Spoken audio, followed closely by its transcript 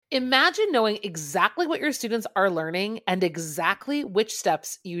Imagine knowing exactly what your students are learning and exactly which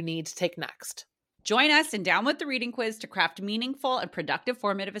steps you need to take next. Join us in Down with the Reading Quiz to craft meaningful and productive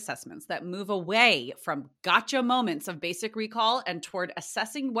formative assessments that move away from gotcha moments of basic recall and toward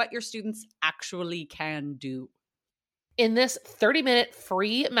assessing what your students actually can do. In this 30-minute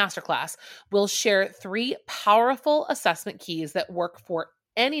free masterclass, we'll share 3 powerful assessment keys that work for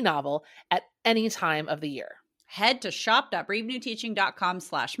any novel at any time of the year. Head to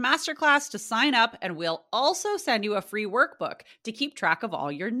shop.bravenewteaching.com/masterclass to sign up, and we'll also send you a free workbook to keep track of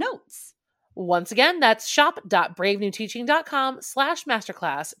all your notes. Once again, that's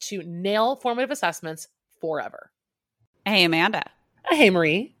shop.bravenewteaching.com/masterclass to nail formative assessments forever. Hey, Amanda. Hey,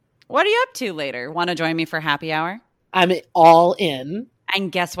 Marie. What are you up to later? Want to join me for happy hour? I'm all in. And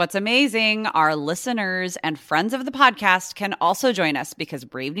guess what's amazing? Our listeners and friends of the podcast can also join us because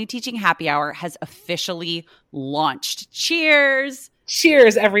Brave New Teaching Happy Hour has officially launched. Cheers!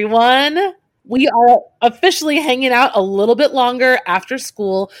 Cheers, everyone. We are officially hanging out a little bit longer after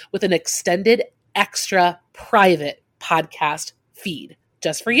school with an extended, extra private podcast feed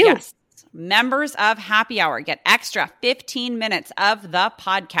just for you. Yes. Members of Happy Hour get extra 15 minutes of the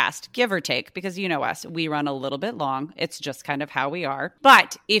podcast, give or take, because you know us, we run a little bit long. It's just kind of how we are.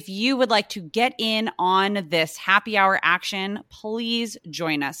 But if you would like to get in on this Happy Hour action, please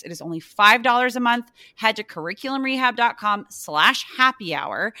join us. It is only $5 a month. Head to curriculumrehab.com/happy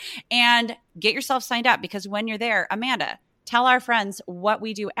hour and get yourself signed up, because when you're there, Amanda, tell our friends what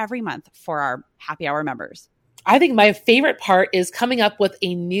we do every month for our Happy Hour members. I think my favorite part is coming up with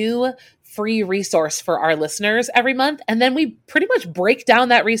a new free resource for our listeners every month. And then we pretty much break down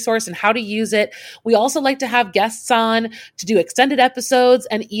that resource and how to use it. We also like to have guests on to do extended episodes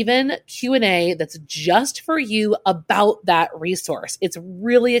and even Q&A that's just for you about that resource. It's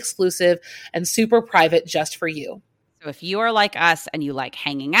really exclusive and super private just for you. So if you are like us and you like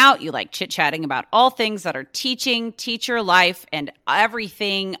hanging out, you like chit-chatting about all things that are teaching, teacher life, and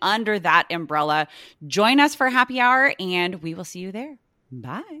everything under that umbrella, join us for happy hour and we will see you there.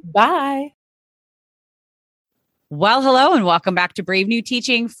 Bye. Bye. Well, hello and welcome back to Brave New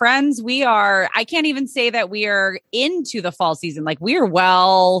Teaching. Friends, I can't even say that we are into the fall season. Like, we are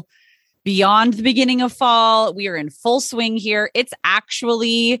well beyond the beginning of fall. We are in full swing here. It's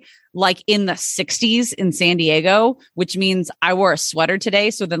actually like in the 60s in San Diego, which means I wore a sweater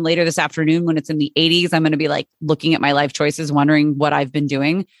today. So then later this afternoon, when it's in the 80s, I'm going to be like looking at my life choices, wondering what I've been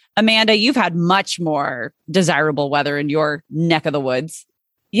doing. Amanda, you've had much more desirable weather in your neck of the woods.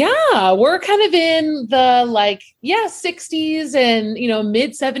 Yeah, we're kind of in the 60s and,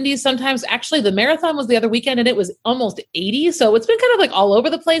 mid 70s sometimes. Actually, the marathon was the other weekend and it was almost 80. So it's been kind of like all over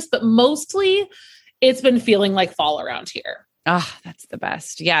the place, but mostly it's been feeling like fall around here. Oh, that's the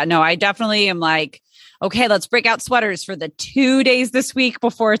best. Yeah, no, I definitely am like, okay, let's break out sweaters for the 2 days this week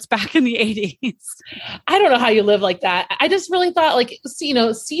before it's back in the 80s. I don't know how you live like that. I just really thought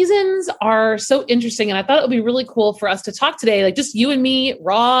seasons are so interesting. And I thought it would be really cool for us to talk today, like just you and me,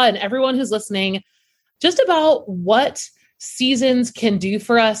 Raw, and everyone who's listening, just about what seasons can do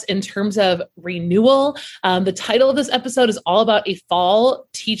for us in terms of renewal. The title of this episode is all about a fall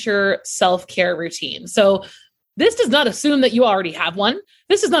teacher self-care routine. So this does not assume that you already have one.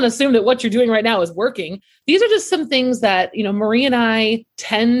 This does not assume that what you're doing right now is working. These are just some things that, Marie and I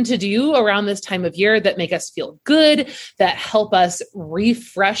tend to do around this time of year that make us feel good, that help us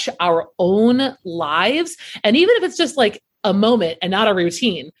refresh our own lives. And even if it's just like a moment and not a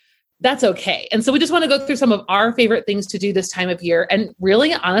routine, that's okay. And so we just want to go through some of our favorite things to do this time of year and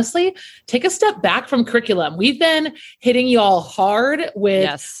really, honestly, take a step back from curriculum. We've been hitting you all hard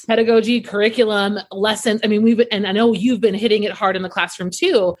with pedagogy, curriculum, lessons. I mean, and I know you've been hitting it hard in the classroom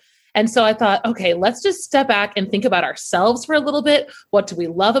too. And so I thought, okay, let's just step back and think about ourselves for a little bit. What do we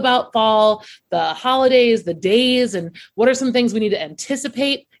love about fall, the holidays, the days, and what are some things we need to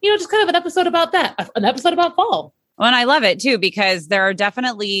anticipate? Just kind of an episode about that, an episode about fall. Well, and I love it too, because there are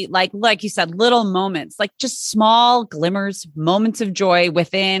definitely like you said, little moments, like just small glimmers, moments of joy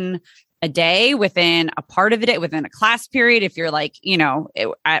within a day, within a part of it, within a class period. If you're like,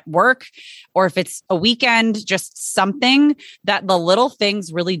 at work, or if it's a weekend, just something that the little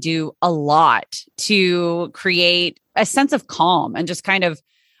things really do a lot to create a sense of calm and just kind of,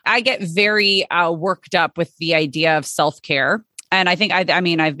 I get very worked up with the idea of self-care. And I think,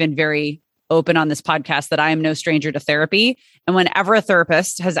 I've been very open on this podcast that I am no stranger to therapy. And whenever a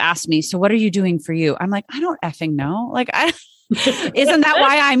therapist has asked me, so what are you doing for you? I'm like, I don't effing know. Isn't that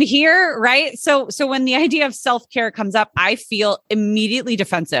why I'm here? Right. So when the idea of self-care comes up, I feel immediately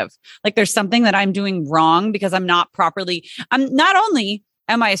defensive. Like there's something that I'm doing wrong because I'm not only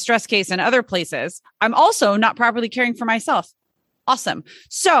am I a stress case in other places, I'm also not properly caring for myself. Awesome.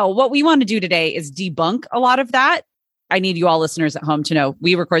 So what we want to do today is debunk a lot of that. I need you all listeners at home to know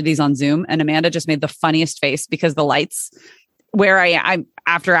we record these on Zoom, and Amanda just made the funniest face because the lights where I'm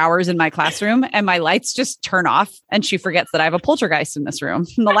after hours in my classroom and my lights just turn off, and she forgets that I have a poltergeist in this room.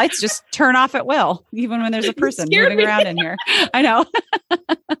 And the lights just turn off at will, even when there's a person moving around in here. I know.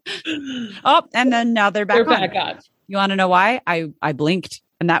 Oh, and then now they're back on. You want to know why? I blinked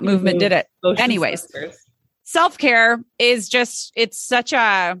and that movement did it. Anyways, self-care is just, it's such a,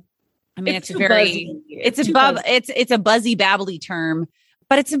 I mean, it's a buzzy babbly term,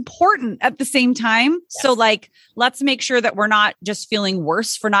 but it's important at the same time. Yes. So like, let's make sure that we're not just feeling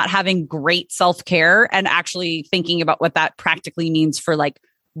worse for not having great self-care and actually thinking about what that practically means for like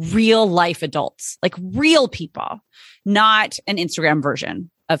real life adults, like real people, not an Instagram version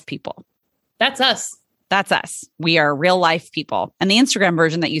of people. That's us. That's us. We are real life people. And the Instagram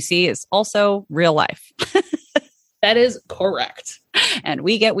version that you see is also real life. That is correct. And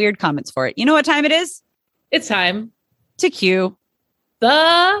we get weird comments for it. You know what time it is? It's time to cue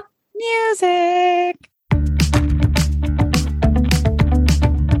the music.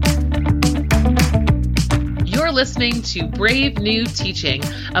 You're listening to Brave New Teaching,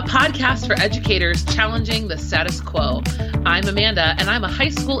 a podcast for educators challenging the status quo. I'm Amanda, and I'm a high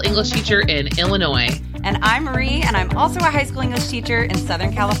school English teacher in Illinois. And I'm Marie, and I'm also a high school English teacher in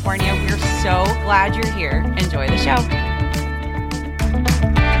Southern California. We're so glad you're here. Enjoy the show.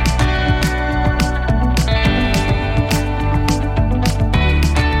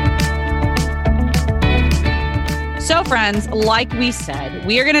 So friends, like we said,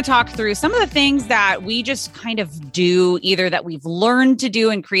 we are going to talk through some of the things that we just kind of do, either that we've learned to do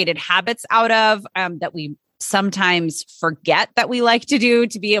and created habits out of, that we sometimes forget that we like to do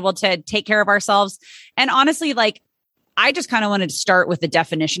to be able to take care of ourselves. And honestly, like, I just kind of wanted to start with the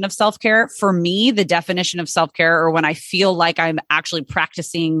definition of self-care. For me, the definition of self-care, or when I feel like I'm actually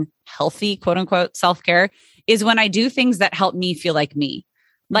practicing healthy, quote unquote, self-care, is when I do things that help me feel like me,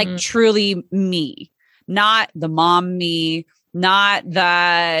 like truly me, not the mom me, not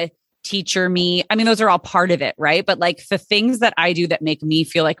the teacher me. I mean, those are all part of it, right? But like the things that I do that make me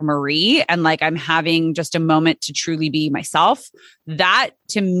feel like Marie and like I'm having just a moment to truly be myself, that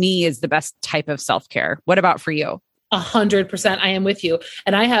to me is the best type of self-care. What about for you? 100%. I am with you.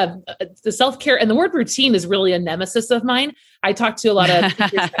 And I have the self-care, and the word routine is really a nemesis of mine. I talk to a lot of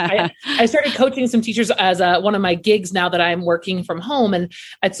teachers. I started coaching some teachers as one of my gigs now that I'm working from home. And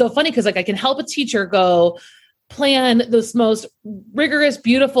it's so funny because like I can help a teacher go plan this most rigorous,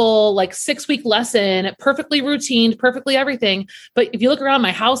 beautiful, like 6-week lesson, perfectly routine, perfectly everything. But if you look around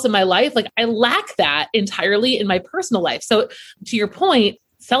my house and my life, like I lack that entirely in my personal life. So to your point,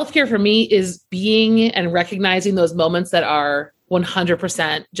 self-care for me is being and recognizing those moments that are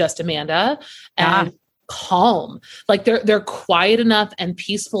 100% just Amanda and calm. Like they're quiet enough and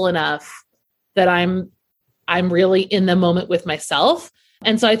peaceful enough that I'm really in the moment with myself.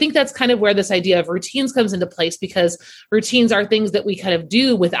 And so I think that's kind of where this idea of routines comes into place, because routines are things that we kind of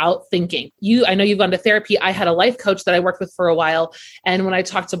do without thinking. I know you've gone to therapy. I had a life coach that I worked with for a while. And when I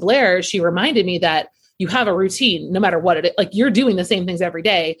talked to Blair, she reminded me that you have a routine, no matter what it is. Like you're doing the same things every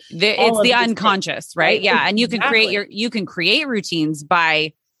day. It's the unconscious, things, right? Yeah. And you can create routines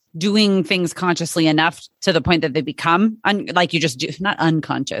by doing things consciously enough to the point that they become like you just do, not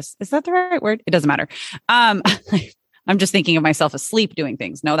unconscious. Is that the right word? It doesn't matter. I'm just thinking of myself asleep doing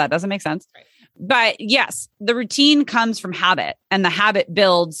things. No, that doesn't make sense. Right. But yes, the routine comes from habit, and the habit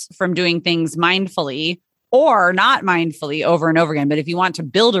builds from doing things mindfully or not mindfully over and over again. But if you want to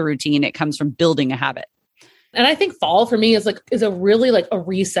build a routine, it comes from building a habit. And I think fall for me is a really like a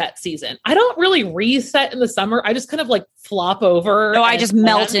reset season. I don't really reset in the summer. I just kind of like flop over. No, I just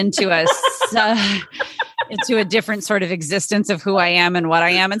melt into a different sort of existence of who I am and what I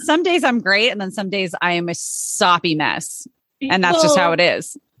am. And some days I'm great. And then some days I am a soppy mess. And that's just how it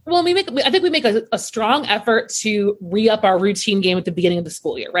is. Well, I think we make a strong effort to re-up our routine game at the beginning of the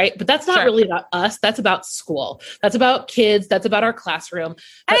school year, right? But that's not really about us. That's about school. That's about kids. That's about our classroom.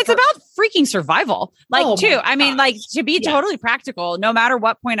 And it's about freaking survival. I mean, like to be totally practical, no matter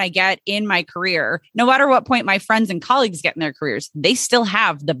what point I get in my career, no matter what point my friends and colleagues get in their careers, they still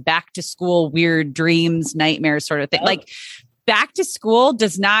have the back to school, weird dreams, nightmares sort of thing. Yep. Like back to school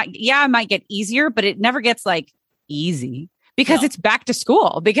does not, it might get easier, but it never gets like easy. Because it's back to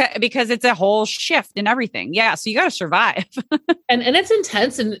school, because it's a whole shift in everything. Yeah. So you got to survive. and it's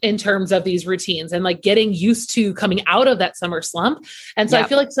intense in terms of these routines and like getting used to coming out of that summer slump. And so I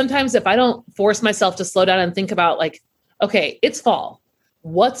feel like sometimes if I don't force myself to slow down and think about like, okay, it's fall,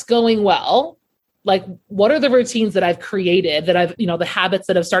 what's going well? Like, what are the routines that I've created that I've, the habits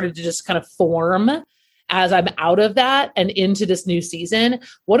that have started to just kind of form? as I'm out of that and into this new season,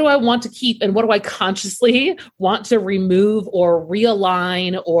 what do I want to keep and what do I consciously want to remove or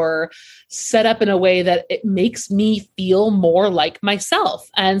realign or set up in a way that it makes me feel more like myself?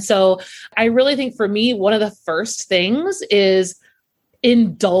 And so I really think for me, one of the first things is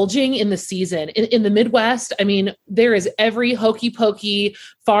indulging in the season. In the Midwest, I mean, there is every hokey pokey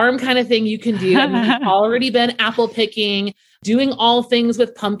farm kind of thing you can do. I mean, I've already been apple picking, doing all things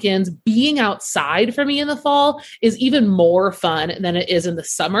with pumpkins. Being outside for me in the fall is even more fun than it is in the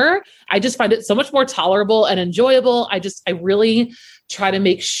summer. I just find it so much more tolerable and enjoyable. I really try to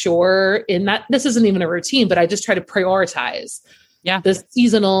make sure in that, this isn't even a routine, but I just try to prioritize the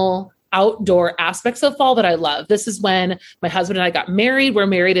seasonal outdoor aspects of fall that I love. This is when my husband and I got married. We're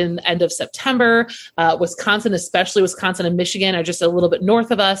married in the end of September. Wisconsin, especially Wisconsin and Michigan, are just a little bit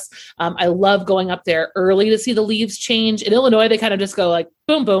north of us. I love going up there early to see the leaves change. In Illinois, they kind of just go like,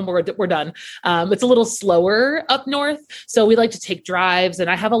 boom, boom, we're done. It's a little slower up north. So we like to take drives, and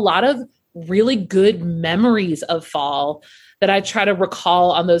I have a lot of really good memories of fall that I try to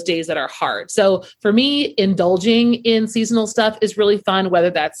recall on those days that are hard. So for me, indulging in seasonal stuff is really fun, whether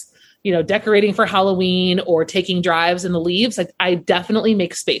that's decorating for Halloween or taking drives in the leaves. I definitely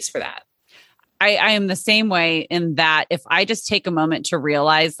make space for that. I am the same way in that if I just take a moment to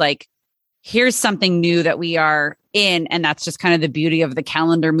realize like, here's something new that we are in, and that's just kind of the beauty of the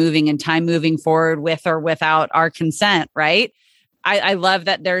calendar moving and time moving forward with or without our consent, right? I love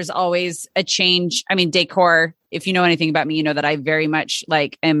that there's always a change. I mean, decor, if you know anything about me, you know that I very much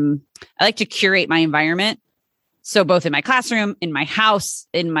I like to curate my environment. So both in my classroom, in my house,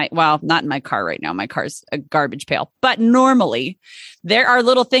 not in my car right now. My car's a garbage pail. But normally there are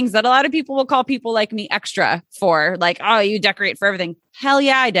little things that a lot of people will call people like me extra for, like, oh, you decorate for everything. Hell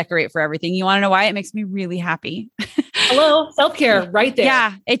yeah, I decorate for everything. You want to know why? It makes me really happy. Hello, self-care right there.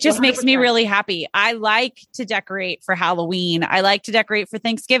 Yeah, it just 100%. Makes me really happy. I like to decorate for Halloween. I like to decorate for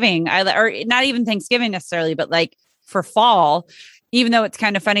Thanksgiving. Or not even Thanksgiving necessarily, but like for fall. Even though it's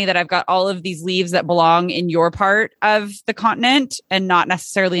kind of funny that I've got all of these leaves that belong in your part of the continent and not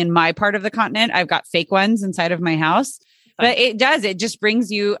necessarily in my part of the continent. I've got fake ones inside of my house, but it just brings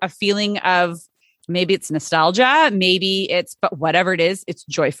you a feeling of maybe it's nostalgia, but whatever it is, it's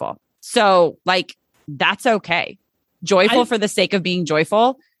joyful. So like, that's okay. Joyful for the sake of being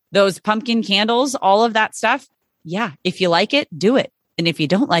joyful. Those pumpkin candles, all of that stuff. Yeah. If you like it, do it. And if you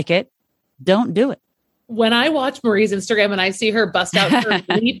don't like it, don't do it. When I watch Marie's Instagram and I see her bust out her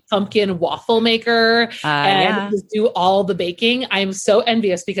mini pumpkin waffle maker and just do all the baking, I'm so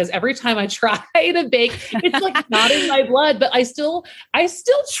envious because every time I try to bake, it's like not in my blood, but I still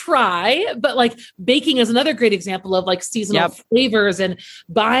try. But like baking is another great example of like seasonal flavors and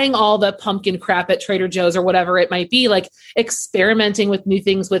buying all the pumpkin crap at Trader Joe's or whatever it might be, like experimenting with new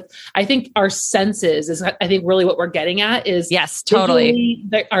things with, I think our senses is, I think really what we're getting at is yes, totally.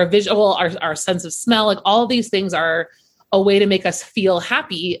 Our visual, our sense of smell, like all these things are a way to make us feel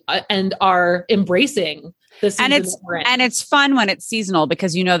happy and are embracing the season. And it's fun when it's seasonal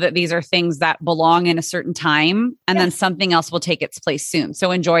because you know that these are things that belong in a certain time and then something else will take its place soon. So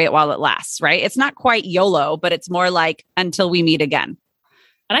enjoy it while it lasts, right? It's not quite YOLO, but it's more like until we meet again.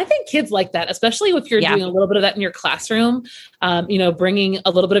 And I think kids like that, especially if you're doing a little bit of that in your classroom, bringing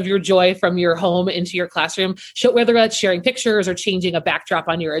a little bit of your joy from your home into your classroom, whether that's sharing pictures or changing a backdrop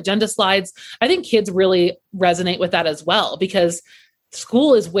on your agenda slides. I think kids really resonate with that as well because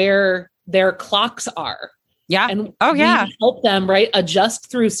school is where their clocks are. Yeah. And we help them,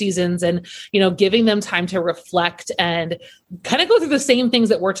 adjust through seasons and, giving them time to reflect and kind of go through the same things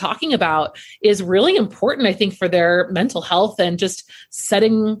that we're talking about is really important, I think, for their mental health and just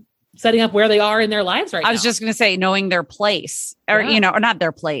setting up where they are in their lives right now. I was just going to say, knowing their place or, or not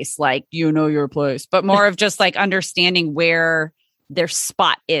their place, like, your place, but more of just like understanding where their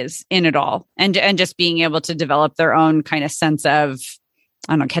spot is in it all and just being able to develop their own kind of sense of,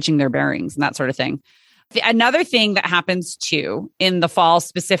 I don't know, catching their bearings and that sort of thing. Another thing that happens too in the fall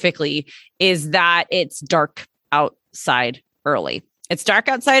specifically is that it's dark outside early. It's dark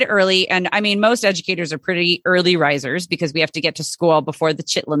outside early. And I mean, most educators are pretty early risers because we have to get to school before the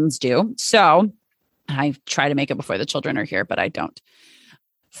chitlins do. So I try to make it before the children are here, but I don't.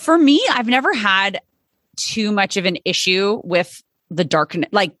 For me, I've never had too much of an issue with the darkness,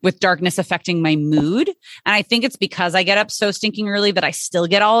 with darkness affecting my mood. And I think it's because I get up so stinking early that I still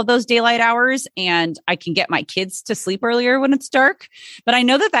get all of those daylight hours and I can get my kids to sleep earlier when it's dark. But I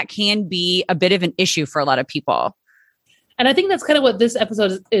know that can be a bit of an issue for a lot of people. And I think that's kind of what this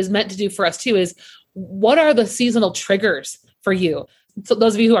episode is meant to do for us too, is what are the seasonal triggers for you? So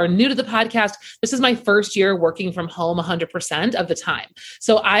those of you who are new to the podcast, this is my first year working from home 100% of the time.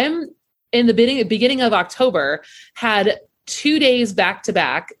 So I'm in the beginning of October, had 2 days back to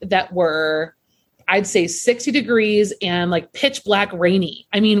back that were, I'd say 60 degrees and like pitch black rainy.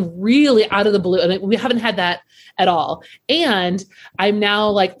 I mean, really out of the blue. I mean, we haven't had that at all. And I'm now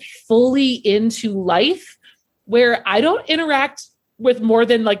like fully into life where I don't interact with more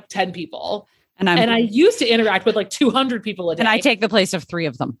than like 10 people. And I used to interact with like 200 people a day. And I take the place of 3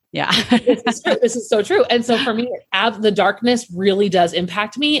 of them. Yeah. This is so true. And so for me, the darkness really does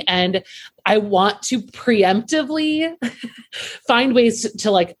impact me. And I want to preemptively find ways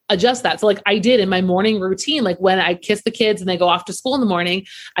to like adjust that. So like I did in my morning routine, like when I kiss the kids and they go off to school in the morning,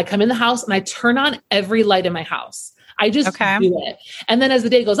 I come in the house and I turn on every light in my house. I just do it. And then as the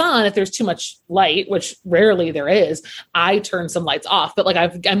day goes on, if there's too much light, which rarely there is, I turn some lights off. But like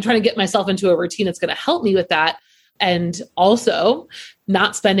I'm trying to get myself into a routine that's going to help me with that. And also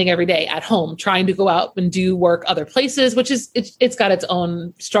not spending every day at home, trying to go out and do work other places, which is, it's got its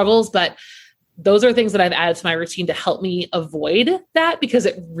own struggles, but those are things that I've added to my routine to help me avoid that because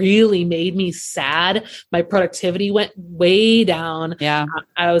it really made me sad. My productivity went way down. Yeah.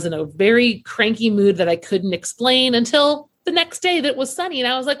 I was in a very cranky mood that I couldn't explain until the next day that it was sunny.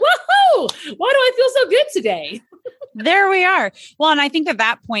 And I was like, whoa, why do I feel so good today? There we are. Well, and I think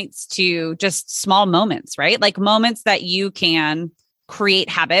that points to just small moments, right? Like moments that you can create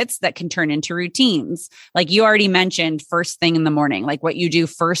habits that can turn into routines. Like you already mentioned first thing in the morning, like what you do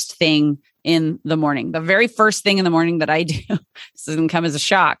first thing in the morning. The very first thing in the morning that I do, this doesn't come as a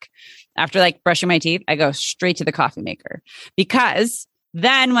shock. After like brushing my teeth, I go straight to the coffee maker because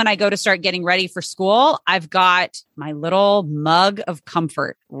then when I go to start getting ready for school, I've got my little mug of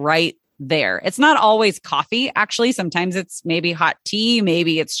comfort right there. It's not always coffee. Actually, sometimes it's maybe hot tea.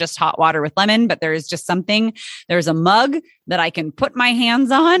 Maybe it's just hot water with lemon, but there is just something. There's a mug that I can put my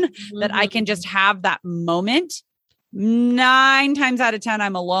hands on that I can just have that moment. 9 times out of 10,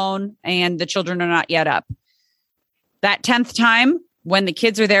 I'm alone and the children are not yet up. That 10th time, when the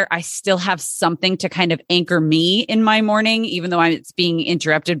kids are there, I still have something to kind of anchor me in my morning, even though it's being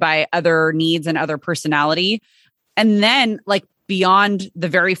interrupted by other needs and other personality. And then like beyond the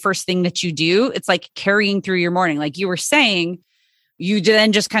very first thing that you do, it's like carrying through your morning. Like you were saying, you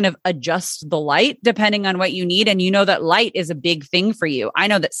then just kind of adjust the light depending on what you need. And you know that light is a big thing for you. I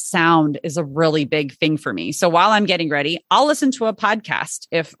know that sound is a really big thing for me. So while I'm getting ready, I'll listen to a podcast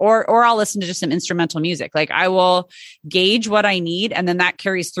or I'll listen to just some instrumental music. Like I will gauge what I need. And then that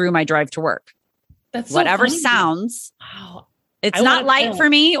carries through my drive to work. That's so whatever funny. sounds. Wow. It's not light for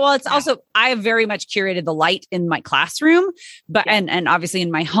me. Well, it's also, I have very much curated the light in my classroom, but, and obviously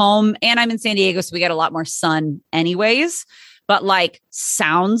in my home, and I'm in San Diego. So we get a lot more sun anyways, but like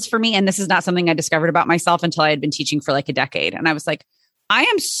sounds for me. And this is not something I discovered about myself until I had been teaching for like a decade. And I was like, I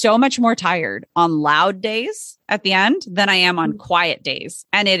am so much more tired on loud days at the end than I am on quiet days.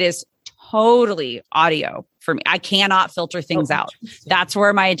 And it is totally audio for me. I cannot filter things out. That's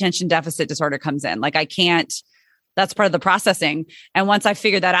where my attention deficit disorder comes in. Like I can't, that's part of the processing. And once I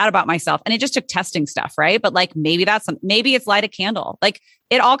figured that out about myself, and it just took testing stuff, right? But like, maybe maybe it's light a candle. Like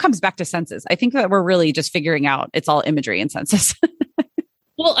it all comes back to senses. I think that we're really just figuring out it's all imagery and senses.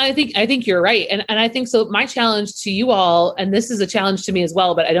 Well, I think you're right. And I think so. My challenge to you all, and this is a challenge to me as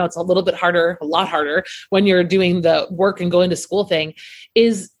well, but I know it's a little bit harder, a lot harder when you're doing the work and going to school thing,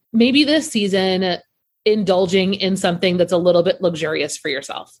 is maybe this season indulging in something that's a little bit luxurious for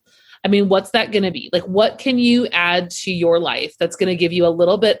yourself. I mean, what's that going to be? Like, what can you add to your life that's going to give you a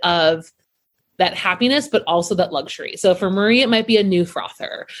little bit of that happiness, but also that luxury? So for Marie, it might be a new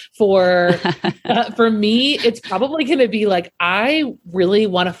frother. For me, it's probably going to be like, I really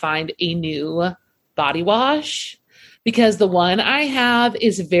want to find a new body wash because the one I have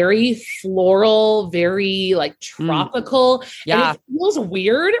is very floral, very like tropical. Yeah. And it feels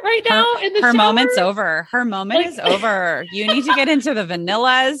weird right now in the Her shower. Moment's over. Her moment is over. You need to get into the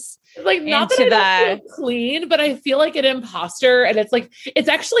vanillas. Like not that I don't feel clean, but I feel like an imposter, and it's like it's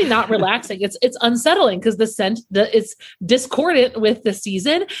actually not relaxing. It's unsettling because the scent it's discordant with the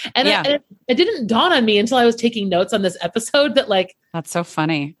season, and it didn't dawn on me until I was taking notes on this episode that like that's so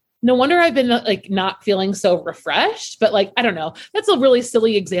funny. No wonder I've been like not feeling so refreshed, but like, I don't know. That's a really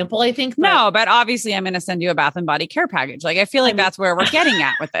silly example, I think. No, but obviously I'm going to send you a Bath and Body Care package. Like, I feel like that's where we're getting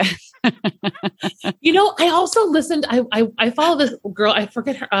at with this. You know, I also listened, I follow this girl, I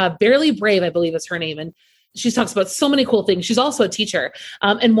forget her, Barely Brave, I believe is her name. And she talks about so many cool things. She's also a teacher.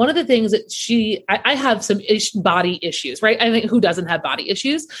 And one of the things that I have some body issues, right? I think who doesn't have body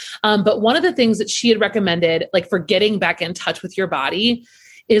issues? But one of the things that she had recommended, like for getting back in touch with your body,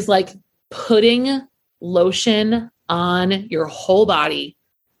 is like putting lotion on your whole body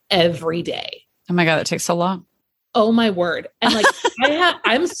every day. Oh my God, that takes so long. oh my word. And like,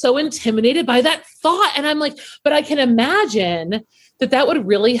 I'm so intimidated by that thought. And I'm like, but I can imagine that would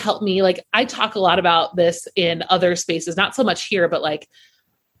really help me. Like, I talk a lot about this in other spaces, not so much here, but like,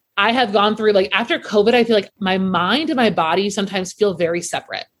 I have gone through, like, after COVID, I feel like my mind and my body sometimes feel very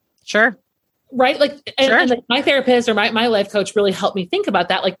separate. Sure. Right. Like, and like my therapist or my life coach really helped me think about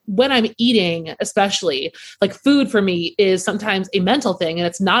that. Like when I'm eating, especially, like food for me is sometimes a mental thing and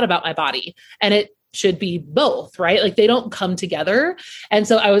it's not about my body, and it should be both, right? Like they don't come together. And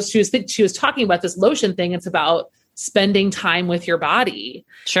so she was talking about this lotion thing. It's about spending time with your body.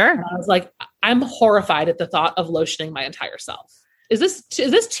 Sure. And I was like, I'm horrified at the thought of lotioning my entire self. Is this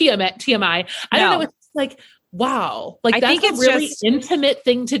TMI? I don't know. It's like, wow. Like that's a really intimate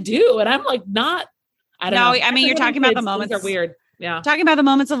thing to do. And I'm like, I don't know. I mean, you're talking about the moments are weird. Yeah. Talking about the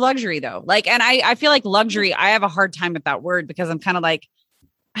moments of luxury though. Like, and I feel like luxury, I have a hard time with that word because I'm kind of like,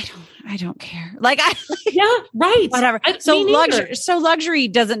 I don't care. Yeah, right. Whatever. So luxury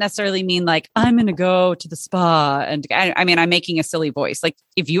doesn't necessarily mean like, I'm going to go to the spa. And I mean, I'm making a silly voice. Like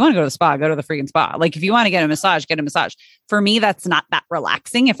if you want to go to the spa, go to the freaking spa. Like if you want to get a massage, get a massage. For me, that's not that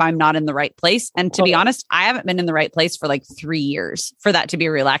relaxing if I'm not in the right place. And to be honest, I haven't been in the right place for like 3 years for that to be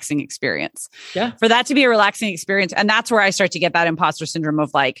a relaxing experience. Yeah. For that to be a relaxing experience. And that's where I start to get that imposter syndrome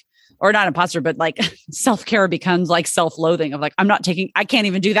of like, or not imposter, but like self-care becomes like self-loathing of like, I can't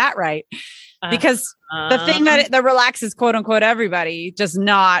even do that right. Because the thing that relaxes quote unquote everybody does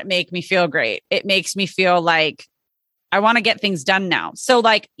not make me feel great. It makes me feel like I want to get things done now. So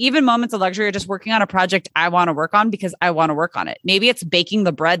like even moments of luxury are just working on a project I want to work on because I want to work on it. Maybe it's baking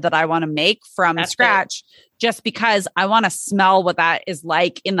the bread that I want to make from scratch just because I want to smell what that is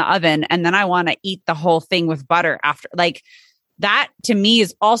like in the oven. And then I want to eat the whole thing with butter after. Like that to me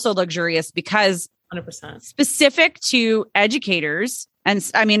is also luxurious because 100% specific to educators. And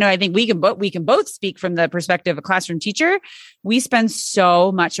I mean, I think we can both speak from the perspective of a classroom teacher. We spend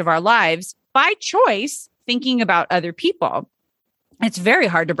so much of our lives by choice thinking about other people. It's very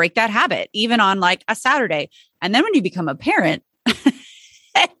hard to break that habit, even on like a Saturday. And then when you become a parent,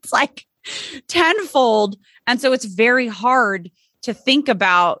 it's like tenfold. And so it's very hard to think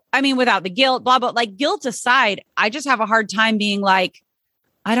about, I mean, without the guilt, blah, blah, like guilt aside, I just have a hard time being like,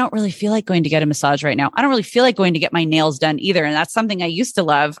 I don't really feel like going to get a massage right now. I don't really feel like going to get my nails done either. And that's something I used to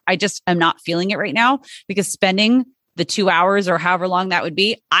love. I just am not feeling it right now because spending the 2 hours or however long that would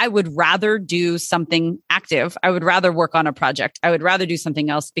be, I would rather do something active. I would rather work on a project. I would rather do something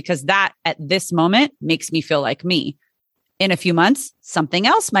else because that at this moment makes me feel like me. In a few months, something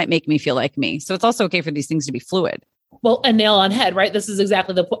else might make me feel like me. So it's also okay for these things to be fluid. Well, a nail on head, right? This is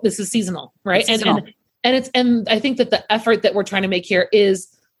exactly this is seasonal, right? And I think that the effort that we're trying to make here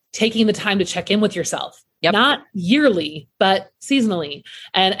is taking the time to check in with yourself, not yearly, but seasonally.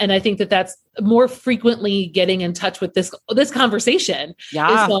 And I think that that's more frequently getting in touch with this conversation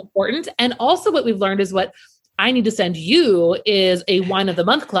is so important. And also what we've learned is what I need to send you is a wine of the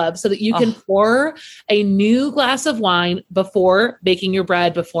month club so that you can pour a new glass of wine before baking your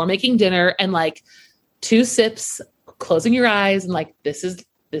bread, before making dinner, and like 2 sips, closing your eyes and like, this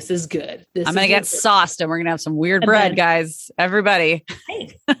is good. I'm going to get sauced and we're going to have some weird bread, guys. Everybody.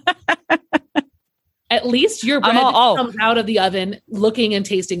 Hey. At least your bread comes out of the oven looking and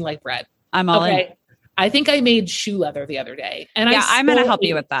tasting like bread. I'm all in. I think I made shoe leather the other day. And I'm going to help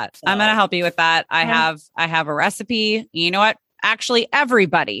you with that. So. I'm going to help you with that. I have a recipe. You know what? Actually,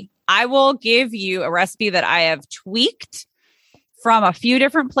 everybody, I will give you a recipe that I have tweaked from a few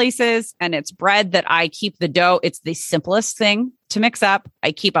different places, and it's bread that I keep the dough. It's the simplest thing to mix up.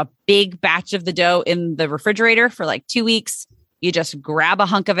 I keep a big batch of the dough in the refrigerator for like 2 weeks. You just grab a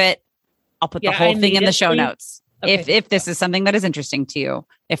hunk of it. I'll put the whole thing in the show notes. Okay. If this is something that is interesting to you.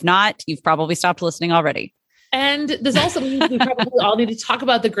 If not, you've probably stopped listening already. And this also means we probably all need to talk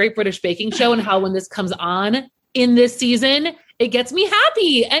about the Great British Baking Show and how when this comes on in this season, it gets me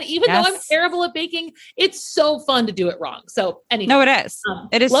happy. And even though I'm terrible at baking, it's so fun to do it wrong. So anyway. No, it is.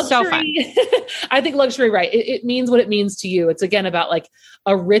 It is luxury, so fun. I think luxury, right. It means what it means to you. It's again about like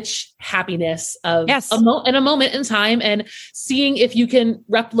a rich happiness of in a moment in time and seeing if you can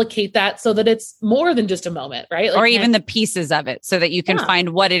replicate that so that it's more than just a moment, right? Like, or even the pieces of it so that you can find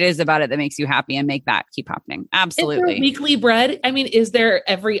what it is about it that makes you happy and make that keep happening. Absolutely. Is there weekly bread? I mean, is there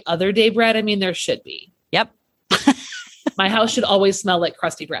every other day bread? I mean, there should be. Yep. My house should always smell like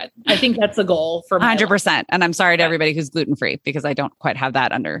crusty bread. I think that's a goal for 100%. Life. And I'm sorry to everybody who's gluten-free because I don't quite have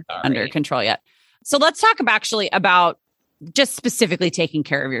that under control yet. So let's talk about just specifically taking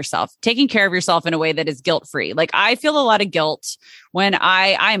care of yourself in a way that is guilt-free. Like I feel a lot of guilt when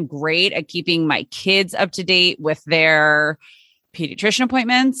I am great at keeping my kids up to date with their pediatrician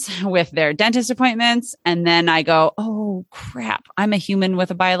appointments, with their dentist appointments. And then I go, oh crap, I'm a human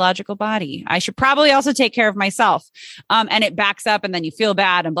with a biological body. I should probably also take care of myself. And it backs up and then you feel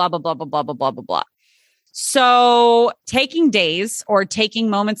bad and blah, blah, blah, blah, blah, blah, blah, blah, blah. So taking days or taking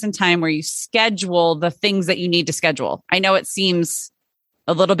moments in time where you schedule the things that you need to schedule. I know it seems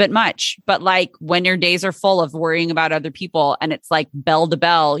a little bit much, but like when your days are full of worrying about other people and it's like bell to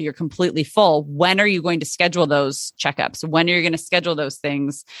bell, you're completely full. When are you going to schedule those checkups? When are you going to schedule those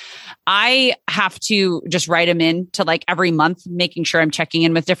things? I have to just write them in to like every month, making sure I'm checking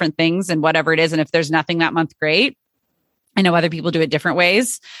in with different things and whatever it is. And if there's nothing that month, great. I know other people do it different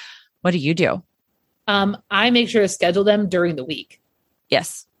ways. What do you do? I make sure to schedule them during the week.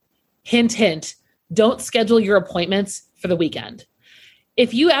 Yes. Hint, hint. Don't schedule your appointments for the weekend.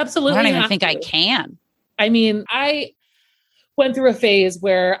 If you absolutely I don't even think I can. I mean, I went through a phase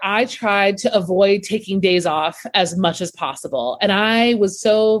where I tried to avoid taking days off as much as possible. And I was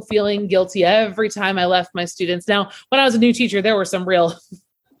so feeling guilty every time I left my students. Now, when I was a new teacher, there were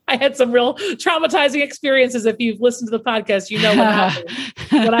I had some real traumatizing experiences. If you've listened to the podcast, you know what happened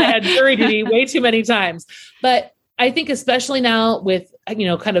when I had jury duty way too many times. But I think especially now with,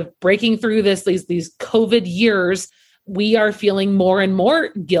 kind of breaking through these COVID years, we are feeling more and more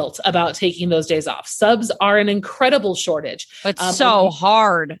guilt about taking those days off. Subs are an incredible shortage. It's so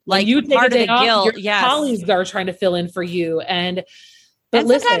hard. Like you take part a day of the off, guilt. your colleagues are trying to fill in for you. But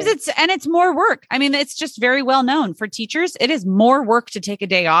sometimes it's more work. I mean, it's just very well known for teachers. It is more work to take a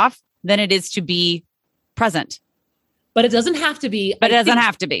day off than it is to be present. But it doesn't have to be. It doesn't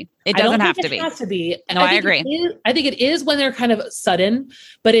have to be. It doesn't have to be. It has to be. No, I agree. I think it is when they're kind of sudden.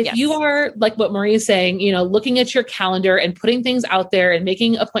 But if you are like what Marie is saying, looking at your calendar and putting things out there and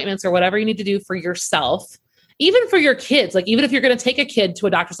making appointments or whatever you need to do for yourself, even for your kids, like even if you're going to take a kid to a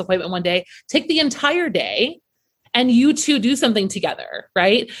doctor's appointment one day, take the entire day and you two do something together,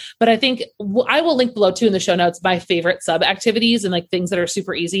 right? But I think I will link below too in the show notes my favorite sub activities and like things that are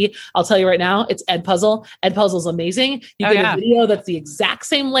super easy. I'll tell you right now, it's Edpuzzle. Edpuzzle is amazing. You get a video that's the exact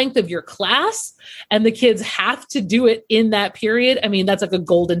same length of your class and the kids have to do it in that period. I mean, that's like a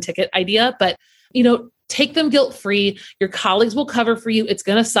golden ticket idea, but take them guilt-free. Your colleagues will cover for you. It's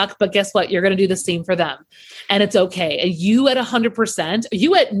going to suck, but guess what? You're going to do the same for them. And it's okay. And you at 100%,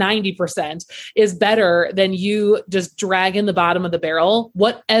 you at 90% is better than you just dragging the bottom of the barrel,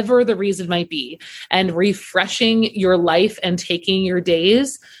 whatever the reason might be, and refreshing your life and taking your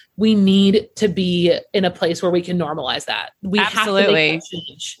days. We need to be in a place where we can normalize that. We Absolutely. have to make that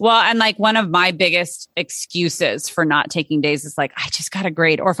change. Well, and like one of my biggest excuses for not taking days is like, I just got to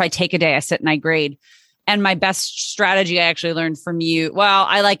grade. Or if I take a day, I sit and I grade. And my best strategy I actually learned from you. Well,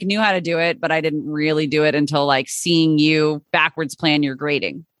 I like knew how to do it, but I didn't really do it until like seeing you backwards plan your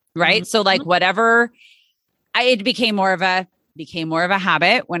grading. Right. Mm-hmm. So like whatever, it became more of a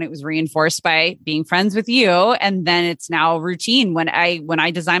habit when it was reinforced by being friends with you. And then it's now routine. When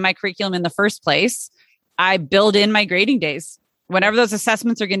I design my curriculum in the first place, I build in my grading days. Whenever those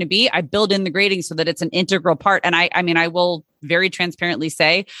assessments are going to be, I build in the grading so that it's an integral part. And I will very transparently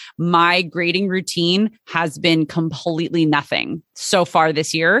say my grading routine has been completely nothing so far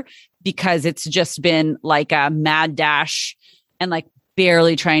this year because it's just been like a mad dash and like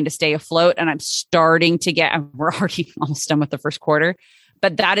barely trying to stay afloat. And I'm starting to we're already almost done with the first quarter.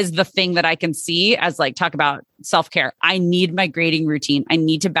 But that is the thing that I can see as like, talk about self-care. I need my grading routine. I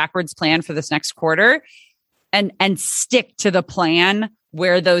need to backwards plan for this next quarter and stick to the plan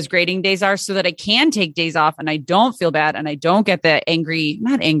where those grading days are so that I can take days off and I don't feel bad and I don't get the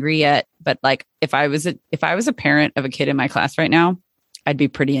not angry yet, but like if I was a parent of a kid in my class right now, I'd be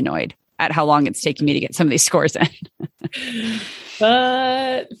pretty annoyed at how long it's taking me to get some of these scores in.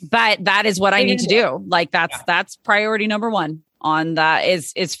 But that is what I need to do. Like that's priority number one on that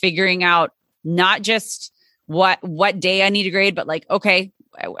is figuring out not just what day I need to grade, but like, okay,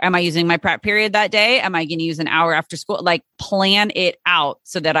 am I using my prep period that day? Am I going to use an hour after school? Like plan it out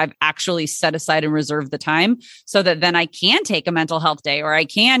so that I've actually set aside and reserved the time so that then I can take a mental health day or I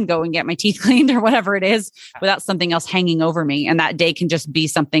can go and get my teeth cleaned or whatever it is without something else hanging over me. And that day can just be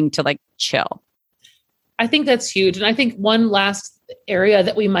something to like chill. I think that's huge. And I think one last area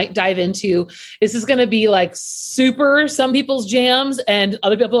that we might dive into, this is going to be like super some people's jams and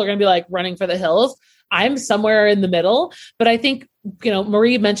other people are going to be like running for the hills. I'm somewhere in the middle, but I think,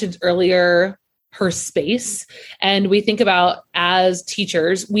 Marie mentioned earlier her space. And we think about as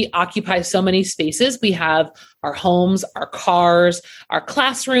teachers, we occupy so many spaces. We have our homes, our cars, our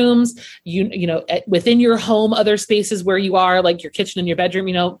classrooms, within your home, other spaces where you are, like your kitchen and your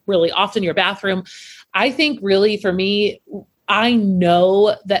bedroom, really often your bathroom. I think really for me, I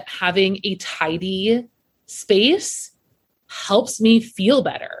know that having a tidy space helps me feel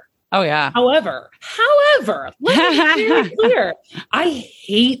better. Oh yeah. However, let me be very clear. I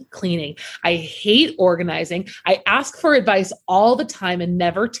hate cleaning. I hate organizing. I ask for advice all the time and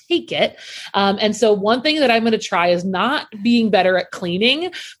never take it. And so one thing that I'm going to try is not being better at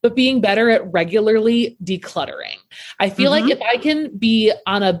cleaning, but being better at regularly decluttering. I feel like if I can be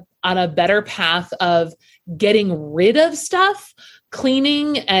on a better path of getting rid of stuff,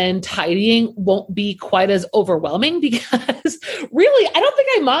 cleaning and tidying won't be quite as overwhelming, because really, I don't think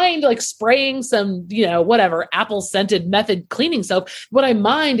I mind like spraying some, whatever apple scented method cleaning soap. What I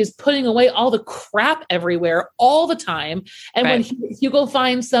mind is putting away all the crap everywhere all the time. And when Hugo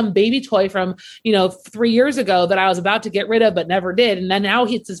finds some baby toy from, 3 years ago that I was about to get rid of, but never did. And then now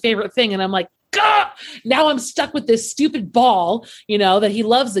it's his favorite thing. And I'm like, God, now I'm stuck with this stupid ball, that he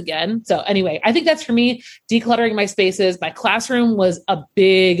loves again. So anyway, I think that's for me, decluttering my spaces. My classroom was a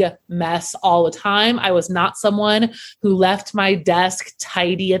big mess all the time. I was not someone who left my desk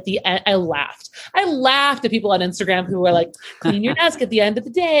tidy at the end. I laughed at people on Instagram who were like, clean your desk at the end of the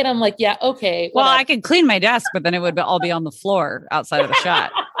day. And I'm like, yeah, okay. Whatever. Well, I could clean my desk, but then it would all be on the floor outside of the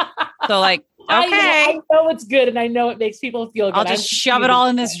shot. So like, okay. I know it's good. And I know it makes people feel good. I'll just shove it all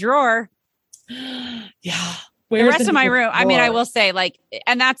in this drawer. Yeah. The rest of my room. I mean, I will say like,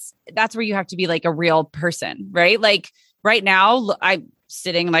 and that's where you have to be like a real person, right? Like right now I'm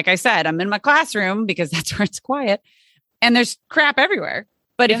sitting, like I said, I'm in my classroom because that's where it's quiet and there's crap everywhere.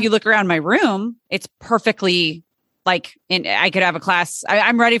 But if you look around my room, it's perfectly like I could have a class.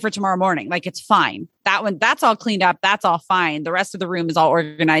 I'm ready for tomorrow morning. Like it's fine. That's all cleaned up. That's all fine. The rest of the room is all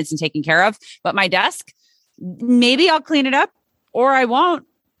organized and taken care of. But my desk, maybe I'll clean it up or I won't.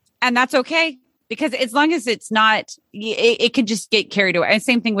 And that's okay. Because as long as it's not, it could just get carried away. And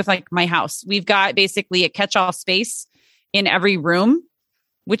same thing with like my house. We've got basically a catch-all space in every room,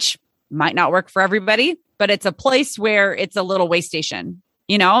 which might not work for everybody, but it's a place where it's a little way station,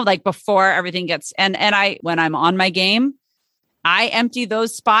 like before everything gets, and when I'm on my game, I empty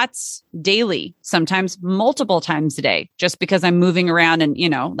those spots daily, sometimes multiple times a day, just because I'm moving around and,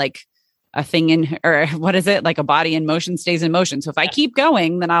 like a thing in, or what is it? Like a body in motion stays in motion. So if I keep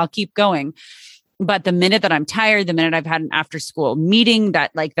going, then I'll keep going. But the minute that I'm tired, the minute I've had an after school meeting that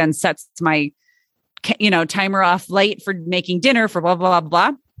like then sets my, timer off late for making dinner for blah, blah,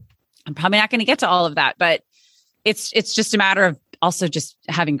 blah, I'm probably not going to get to all of that. But it's just a matter of also just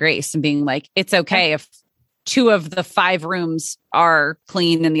having grace and being like, it's okay if 2 of the 5 rooms are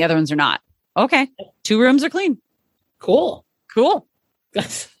clean and the other ones are not. Okay. 2 rooms are clean. Cool.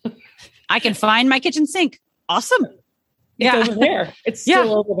 I can find my kitchen sink. Awesome. It's over there. It's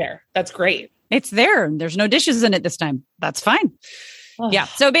still over there. That's great. It's there. There's no dishes in it this time. That's fine. Yeah.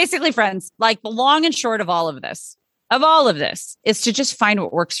 So basically, friends, like the long and short of all of this is to just find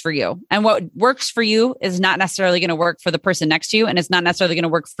what works for you. And what works for you is not necessarily going to work for the person next to you. And it's not necessarily going to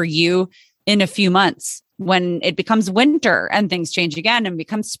work for you in a few months when it becomes winter and things change again and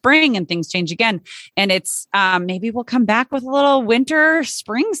becomes spring and things change again. And it's maybe we'll come back with a little winter,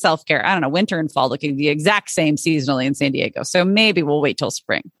 spring self-care. I don't know, winter and fall looking the exact same seasonally in San Diego. So maybe we'll wait till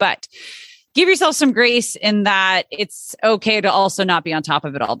spring, but give yourself some grace in that it's okay to also not be on top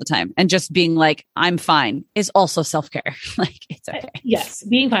of it all the time. And just being like, I'm fine is also self-care. Like it's okay. Yes,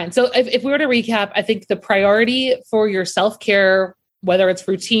 being fine. So if we were to recap, I think the priority for your self-care, whether it's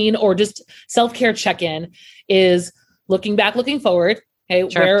routine or just self-care check-in, is looking back, looking forward. Okay,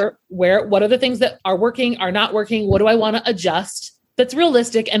 sure. What are the things that are working, are not working? What do I want to adjust that's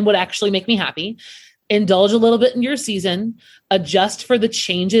realistic and would actually make me happy? Indulge a little bit in your season, adjust for the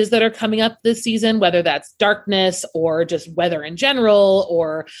changes that are coming up this season, whether that's darkness or just weather in general,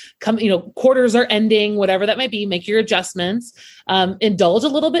 or quarters are ending, whatever that might be, make your adjustments. Indulge a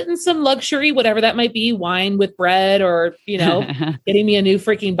little bit in some luxury, whatever that might be, wine with bread, or, getting me a new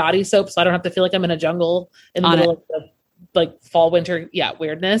freaking body soap so I don't have to feel like I'm in a jungle in the middle of the like fall, winter,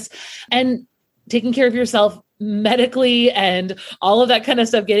 weirdness. And taking care of yourself medically and all of that kind of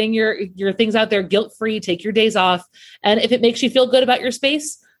stuff, getting your things out there guilt-free, take your days off. And if it makes you feel good about your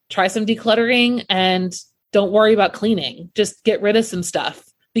space, try some decluttering and don't worry about cleaning. Just get rid of some stuff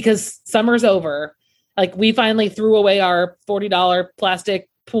because summer's over. Like we finally threw away our $40 plastic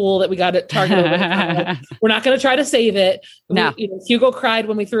pool that we got at Target. We're not going to try to save it. No. Hugo cried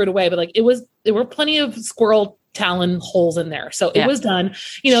when we threw it away, but like there were plenty of squirrel talon holes in there. So it was done,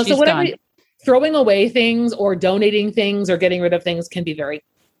 so whatever. Done. Throwing away things or donating things or getting rid of things can be very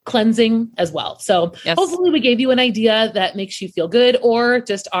cleansing as well. So hopefully we gave you an idea that makes you feel good, or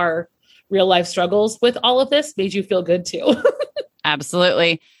just our real life struggles with all of this made you feel good too.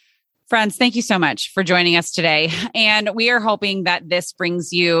 Absolutely. Friends, thank you so much for joining us today. And we are hoping that this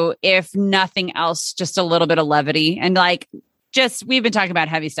brings you, if nothing else, just a little bit of levity. And we've been talking about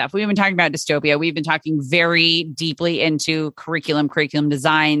heavy stuff. We've been talking about dystopia. We've been talking very deeply into curriculum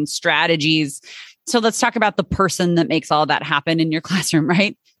design, strategies. So let's talk about the person that makes all that happen in your classroom,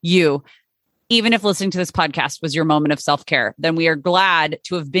 right? You. Even if listening to this podcast was your moment of self-care, then we are glad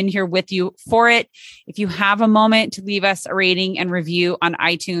to have been here with you for it. If you have a moment to leave us a rating and review on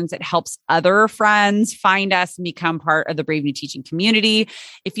iTunes, it helps other friends find us and become part of the Brave New Teaching community.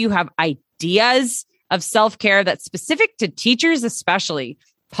 If you have ideas of self-care that's specific to teachers especially,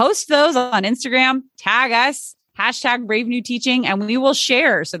 post those on Instagram, tag us, #Brave New Teaching, and we will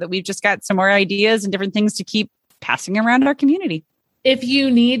share so that we've just got some more ideas and different things to keep passing around our community. If you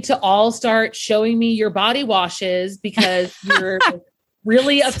need to all start showing me your body washes because you're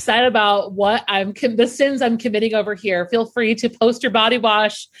really upset about the sins I'm committing over here, feel free to post your body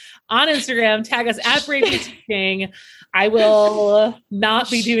wash on Instagram, tag us @Brave New Teaching. I will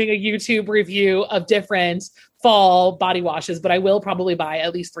not be doing a YouTube review of different fall body washes, but I will probably buy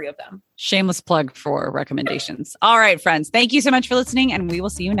at least 3 of them. Shameless plug for recommendations. All right, friends. Thank you so much for listening, and we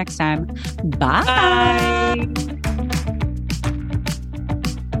will see you next time. Bye. Bye.